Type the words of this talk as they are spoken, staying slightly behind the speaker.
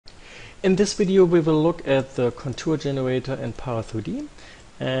In this video we will look at the contour generator in para3D,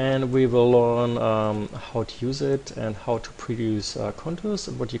 and we will learn how to use it and how to produce contours.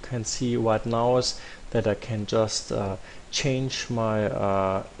 And what you can see right now is that I can just change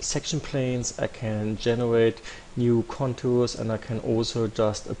my section planes, I can generate new contours, and I can also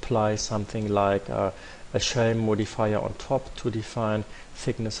just apply something like a shell modifier on top to define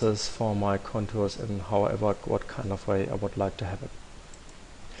thicknesses for my contours in however what kind of way I would like to have it.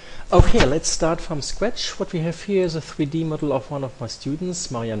 Okay, let's start from scratch. What we have here is a 3D model of one of my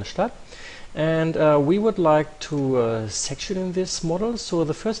students, Marianne Stadt, and we would like to section in this model. So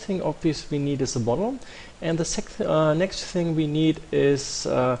the first thing obviously we need is a model, and the next thing we need is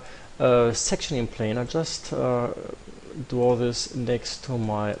a sectioning plane. I just draw this next to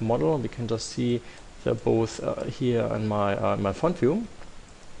my model. We can just see they're both here in my front view.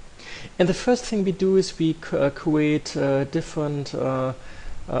 And the first thing we do is we create different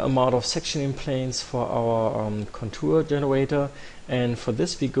amount of sectioning planes for our contour generator, and for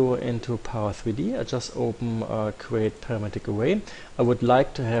this we go into para3D. I just open create parametric array. I would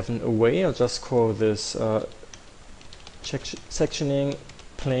like to have an array. I'll just call this sectioning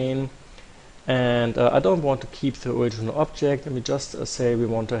plane, and I don't want to keep the original object, and we just say we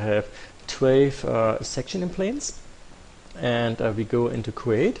want to have 12 sectioning planes, and we go into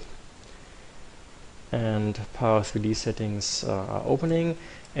create, and para3D settings are opening,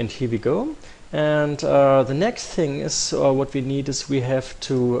 and here we go. And the next thing is what we need is we have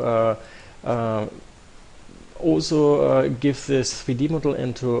to also give this 3D model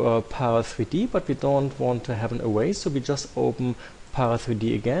into para3D, but we don't want to have an array, so we just open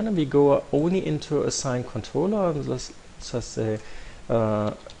para3D again, and we go only into assign controller, and let's just say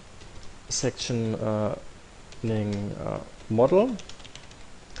sectioning model,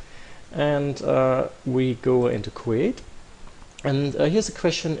 and we go into create. And here's a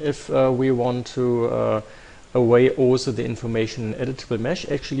question if we want to array also the information in editable mesh.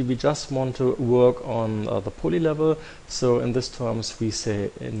 Actually, we just want to work on the poly level, so in this terms we say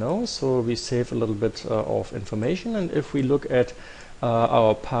no, so we save a little bit of information. And if we look at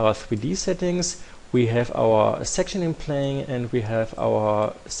our para3D settings, we have our sectioning plane and we have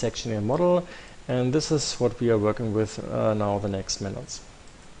our sectioning model, and this is what we are working with now the next minutes.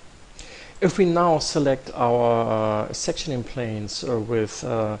 If we now select our sectioning planes with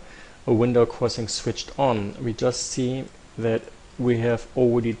a window crossing switched on, we just see that we have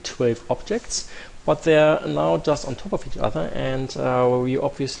already 12 objects, but they are now just on top of each other, and we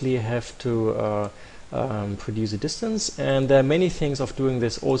obviously have to produce a distance. And there are many things of doing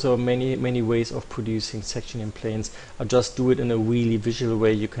this, also many ways of producing sectioning planes. I just do it in a really visual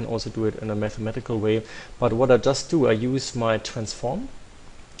way. You can also do it in a mathematical way, but what I just do, I use my transform,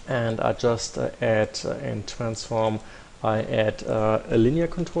 and I just add in transform, I add a linear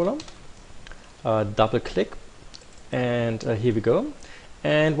controller, double click, and here we go.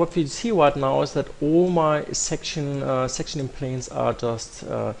 And what we see right now is that all my sectioning planes are just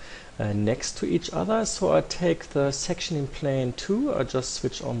next to each other. So I take the sectioning plane 2, I just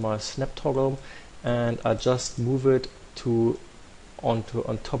switch on my snap toggle, and I just move it on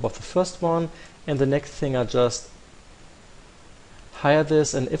top of the first one, and the next thing I just hire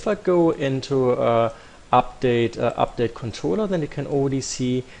this. And if I go into update controller, then you can already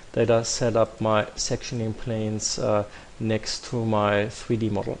see that I set up my sectioning planes next to my 3D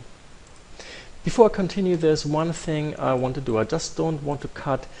model. Before I continue, there's one thing I want to do. I just don't want to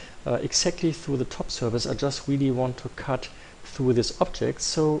cut exactly through the top surface. I just really want to cut through this object.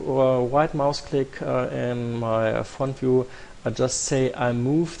 So right mouse click in my front view, I just say I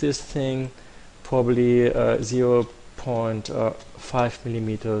move this thing probably 0.5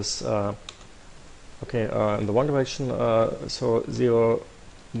 millimeters, in the one direction, so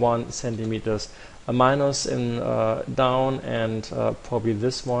 0.1 centimeters, a minus in down, and probably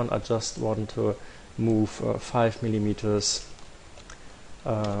this one I just want to move 5 millimeters,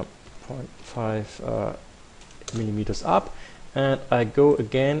 0.5 millimeters up, and I go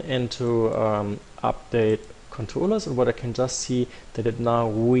again into update controllers, and what I can just see that it now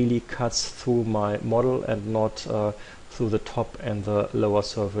really cuts through my model and not through the top and the lower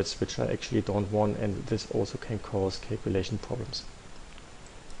surface, which I actually don't want, and this also can cause calculation problems.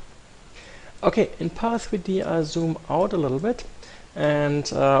 Okay, in para3D I zoom out a little bit, and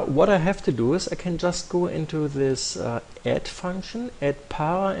what I have to do is I can just go into this add function, add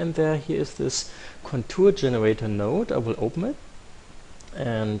para, and here is this contour generator node. I will open it,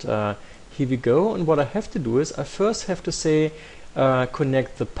 and here we go. And what I have to do is I first have to say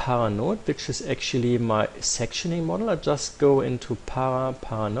connect the para node, which is actually my sectioning model. I just go into para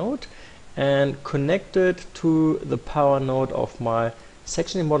node and connect it to the para node of my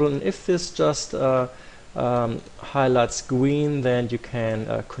sectioning model, and if this just highlights green, then you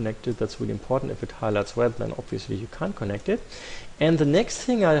can connect it. That's really important. If it highlights red, then obviously you can't connect it. And the next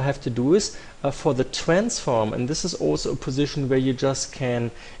thing I have to do is for the transform, and this is also a position where you just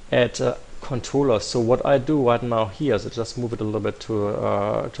can add controllers. So what I do right now here is I just move it a little bit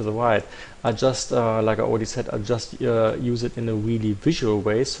to the right. I just, like I already said, I just use it in a really visual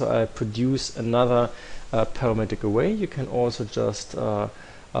way. So I produce another parametric array. You can also just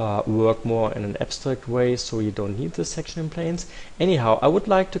work more in an abstract way, so you don't need the sectioning planes. Anyhow, I would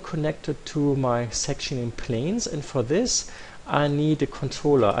like to connect it to my sectioning planes, and for this I need a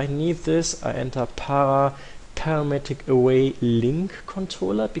controller. I need this. I enter parametric array link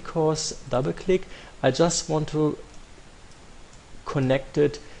controller, because double click, I just want to connect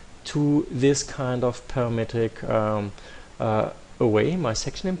it to this kind of parametric array, my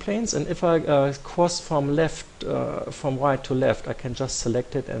sectioning planes. And if I cross from right to left, I can just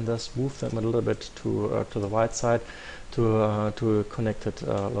select it and just move them a little bit to the right side to connect it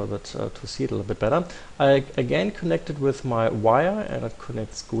a little bit, to see it a little bit better. I again connect it with my wire, and it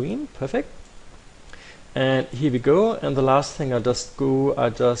connects green. Perfect. And here we go. And the last thing I just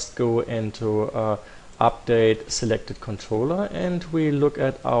go into update selected controller, and we look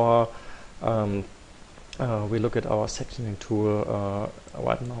at our sectioning tool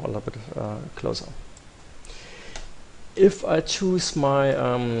right now a little bit closer. If I choose my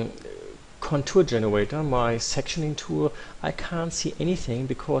contour generator, my sectioning tool, I can't see anything,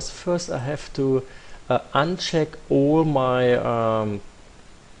 because first I have to uncheck all my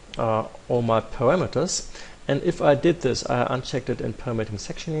parameters. And if I did this, I unchecked it in parametric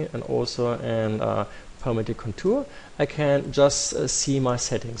sectioning and also in parametric contour, I can just see my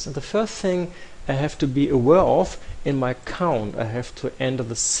settings. And the first thing I have to be aware of, in my count, I have to enter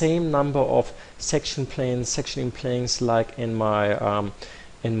the same number of sectioning planes like in my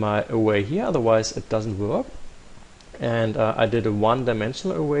array here, otherwise it doesn't work. And I did a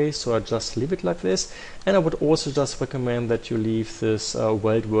one-dimensional array, so I just leave it like this. And I would also just recommend that you leave this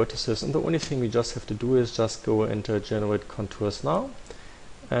weld vertices, and the only thing we just have to do is just go into generate contours now.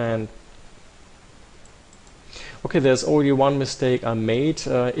 And okay, there's already one mistake I made.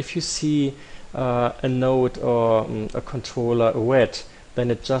 If you see a node or a controller red, then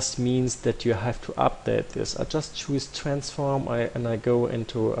it just means that you have to update this. I just choose transform and I go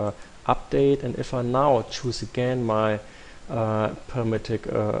into update, and if I now choose again my parametric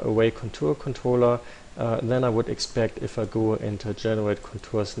array contour controller, then I would expect, if I go into generate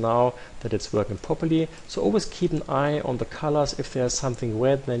contours now, that it's working properly. So always keep an eye on the colors. If there's something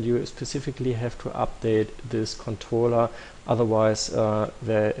red, then you specifically have to update this controller, otherwise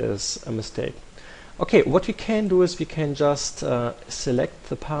there is a mistake. Okay, what we can do is we can just select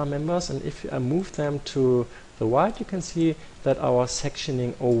the para members, and if I move them to the right, you can see that our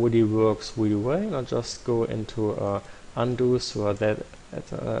sectioning already works really well. And I'll just go into undo, so that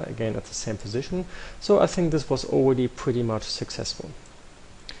again at the same position. So I think this was already pretty much successful.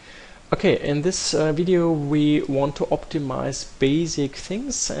 Okay, in this video we want to optimize basic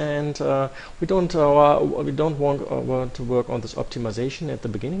things, and we don't want to work on this optimization at the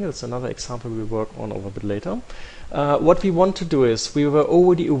beginning. That's another example we'll work on a little bit later. What we want to do is, we were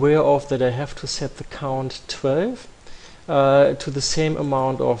already aware of that I have to set the count 12 to the same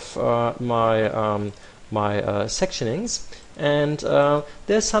amount of my sectionings. And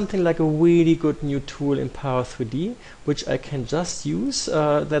there's something like a really good new tool in para3D, which I can just use,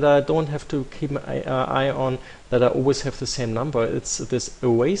 that I don't have to keep my eye on, that I always have the same number. It's this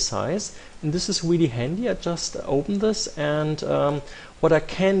array size, and this is really handy. I just open this, and what I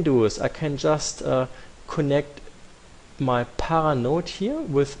can do is I can just connect my para node here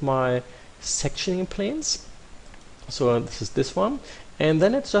with my sectioning planes. So this is this one, and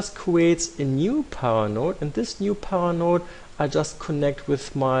then it just creates a new para node, and this new para node I just connect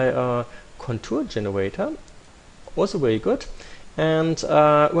with my contour generator. Also very good. And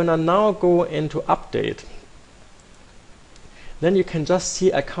when I now go into update, then you can just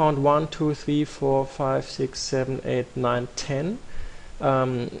see I count 1, 2, 3, 4, 5, 6, 7, 8, 9, 10.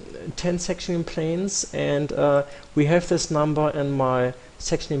 10 sectioning planes, and we have this number in my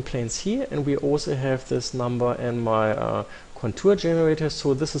sectioning planes here, and we also have this number in my contour generator.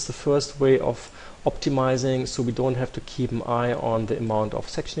 So this is the first way of optimizing, so we don't have to keep an eye on the amount of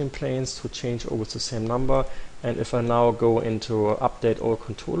sectioning planes to change always the same number. And if I now go into update all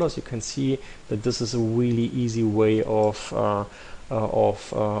controllers, you can see that this is a really easy way of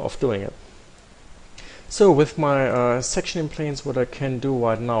doing it. So with my sectioning planes, what I can do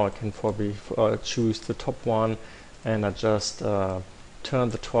right now, I can probably choose the top one, and I just turn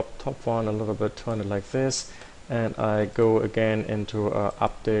the top one a little bit, turn it like this, and I go again into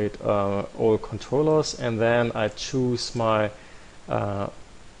update all controllers, and then I choose my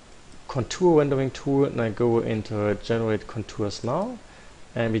contour rendering tool, and I go into generate contours now,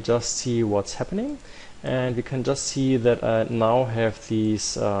 and we just see what's happening. And we can just see that I now have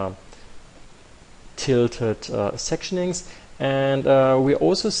these tilted sectionings, and we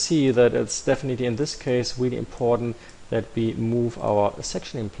also see that it's definitely in this case really important that we move our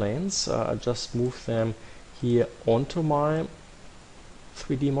sectioning planes. I just move them here onto my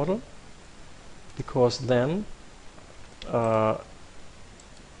 3D model, because then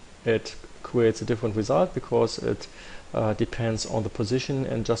it creates a different result, because it depends on the position,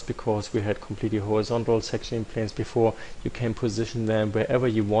 and just because we had completely horizontal sectioning planes before, you can position them wherever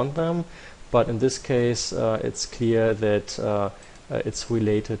you want them, but in this case it's clear that it's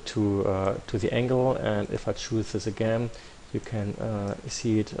related to the angle. And if I choose this again, you can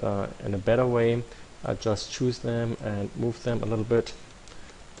see it in a better way. I just choose them and move them a little bit,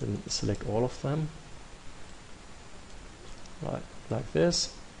 then select all of them like this.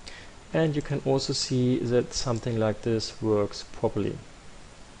 And you can also see that something like this works properly.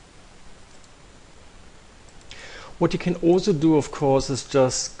 What you can also do, of course, is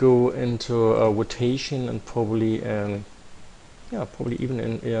just go into rotation, and probably even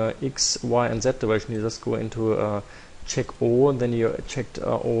in X, Y, and Z direction. You just go into check all, and then you checked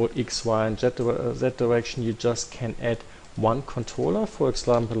all X, Y, and Z direction. You just can add one controller, for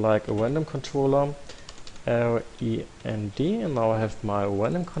example, like a random controller. R, E, and D, and now I have my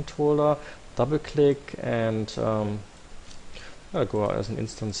random controller. Double click, and I'll go as an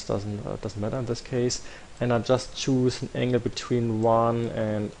instance, doesn't matter in this case, and I just choose an angle between 1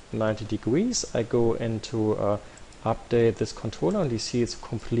 and 90 degrees. I go into update this controller, and you see it's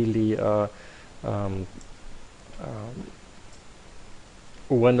completely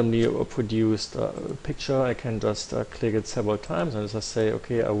randomly produced picture. I can just click it several times and just say,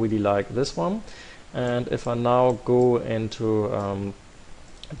 okay, I really like this one. And if I now go into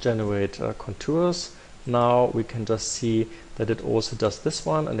generate contours, now we can just see that it also does this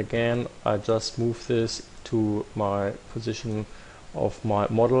one. And again, I just move this to my position of my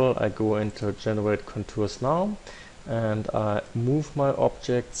model. I go into generate contours now, and I move my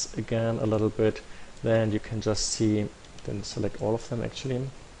objects again a little bit. Then you can just see, then select all of them actually.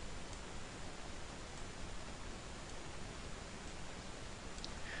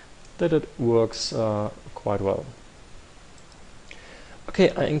 That it works quite well.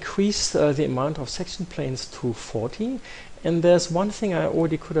 Okay, I increased the amount of section planes to 40, and there's one thing I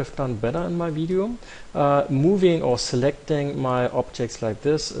already could have done better in my video. Moving or selecting my objects like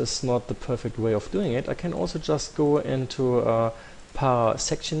this is not the perfect way of doing it. I can also just go into para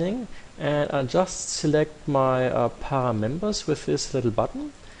sectioning, and I just select my para members with this little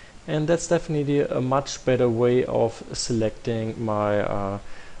button, and that's definitely a much better way of selecting my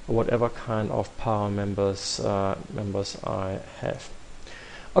whatever kind of para members I have.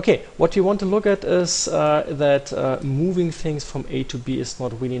 Okay, what you want to look at is that moving things from A to B is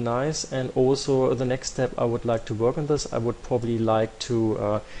not really nice, and also the next step I would like to work on this. I would probably like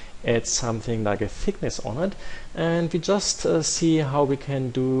to add something like a thickness on it, and we just see how we can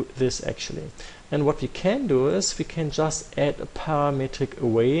do this actually. And what we can do is we can just add a parametric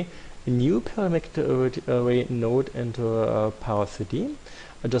array, a new parametric array node into para3D.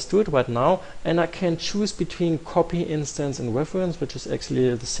 I just do it right now, and I can choose between copy, instance, and reference, which is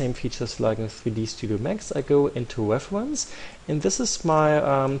actually the same features like in 3D Studio Max. I go into reference, and this is my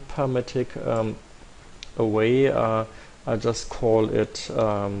parametric array. I just call it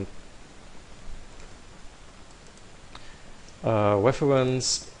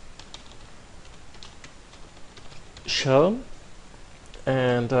reference shell.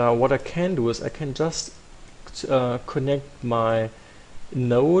 And what I can do is I can just connect my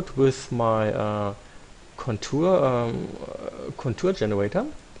node with my contour generator.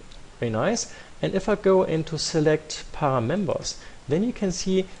 Very nice. And if I go into select para members, then you can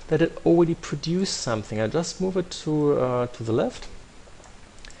see that it already produced something. I just move it to the left,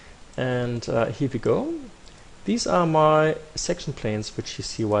 and here we go. These are my section planes which you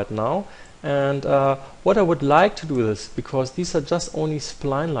see right now. And what I would like to do is, because these are just only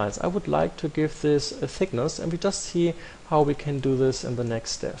spline lines, I would like to give this a thickness, and we just see how we can do this in the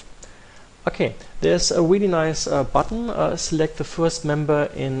next step. Okay, there's a really nice button, select the first member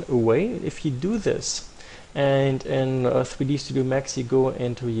in array. If you do this, and in 3D Studio Max you go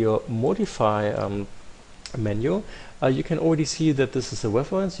into your modify menu, you can already see that this is a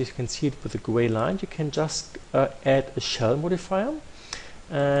reference. You can see it with a gray line. You can just add a shell modifier,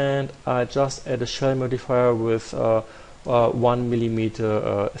 and I just add a shell modifier with 1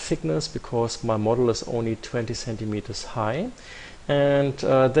 millimeter thickness because my model is only 20 centimeters high. And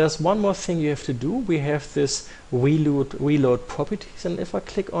there's one more thing you have to do. We have this reload properties, and if I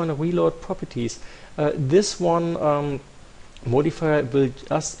click on reload properties, this one modifier will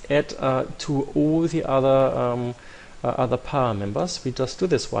just add to all the other para members. We just do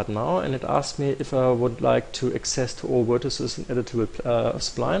this right now, and it asks me if I would like to access to all vertices in editable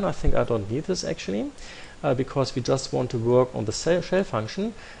spline. I think I don't need this actually, because we just want to work on the shell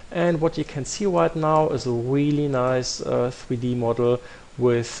function. And what you can see right now is a really nice 3D model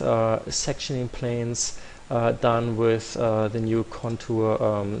with sectioning planes done with the new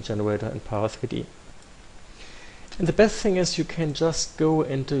contour generator in para3D. And the best thing is you can just go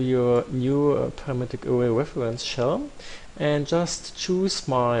into your new parametric array reference shell and just choose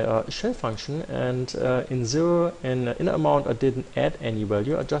my shell function, and in inner amount I didn't add any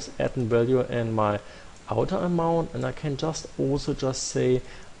value, I just add a value in my outer amount, and I can just also just say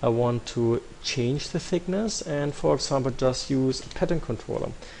I want to change the thickness, and for example just use a pattern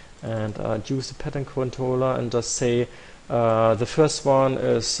controller, and use the pattern controller and just say the first one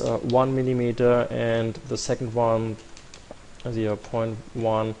is 1 millimeter, and the second one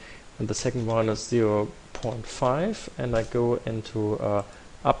 0.1, and the second one is 0.5, and I go into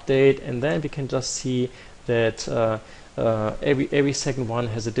update, and then we can just see that every second one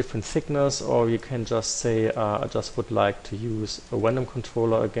has a different thickness. Or you can just say I just would like to use a random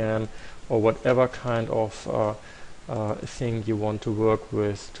controller again, or whatever kind of thing you want to work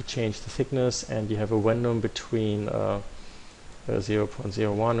with to change the thickness, and you have a random between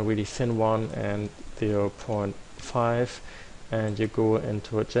 0.01, a really thin one, and 0.5, and you go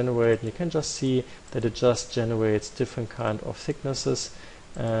into a generate, and you can just see that it just generates different kind of thicknesses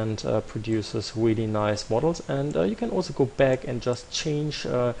and produces really nice models. And you can also go back and just change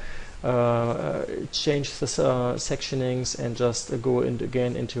the sectionings, and just go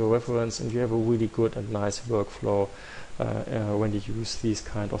again into your reference, and you have a really good and nice workflow when you use these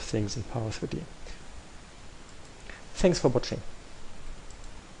kind of things in para3D. Thanks for watching.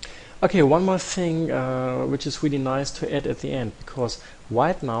 Okay, one more thing which is really nice to add at the end, because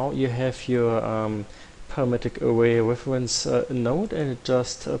right now you have your parametric array reference node, and it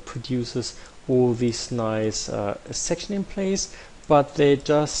just produces all these nice sectioning planes, but they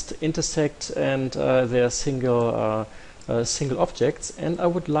just intersect, and they are single objects, and I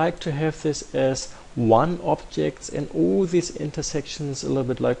would like to have this as one object, and all these intersections, a little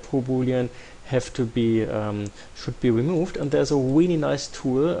bit like pro Boolean, have to be should be removed. And there's a really nice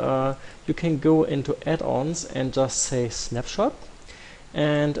tool. You can go into add-ons and just say snapshot,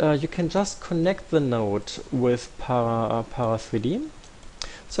 and you can just connect the node with para3D.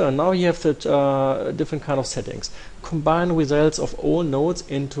 So now you have the different kind of settings. Combine results of all nodes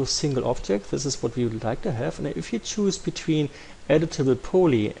into single object. This is what we would like to have. And if you choose between editable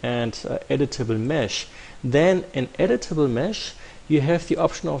poly and editable mesh, then in editable mesh you have the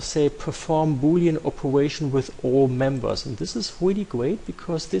option of, say, perform Boolean operation with all members. And this is really great,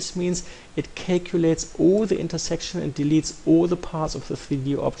 because this means it calculates all the intersection and deletes all the parts of the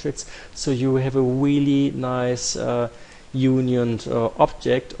 3D objects. So you have a really nice unioned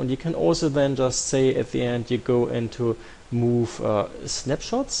object. And you can also then just say at the end you go into move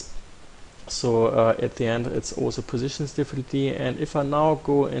snapshots. So at the end it's also positions differently. And if I now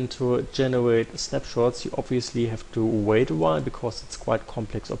go into generate snapshots, you obviously have to wait a while because it's quite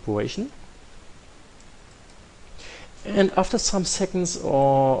complex operation. And after some seconds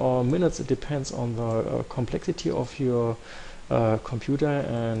or minutes, it depends on the complexity of your computer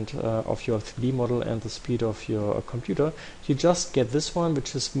and of your 3D model and the speed of your computer, you just get this one,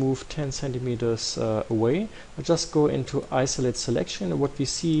 which is moved 10 centimeters away. I just go into isolate selection, and what we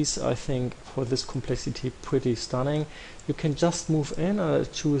see is, I think, for this complexity, pretty stunning. You can just move in,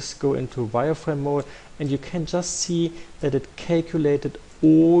 choose go into wireframe mode, and you can just see that it calculated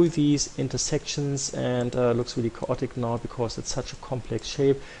all these intersections, and looks really chaotic now because it's such a complex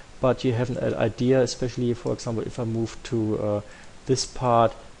shape. But you have an idea, especially, for example, if I move to this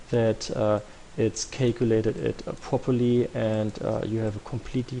part, that it's calculated it properly, and you have a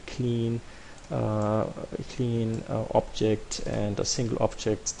completely clean object, and a single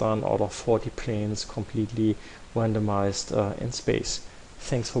object done out of 40 planes, completely randomized in space.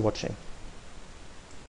 Thanks for watching.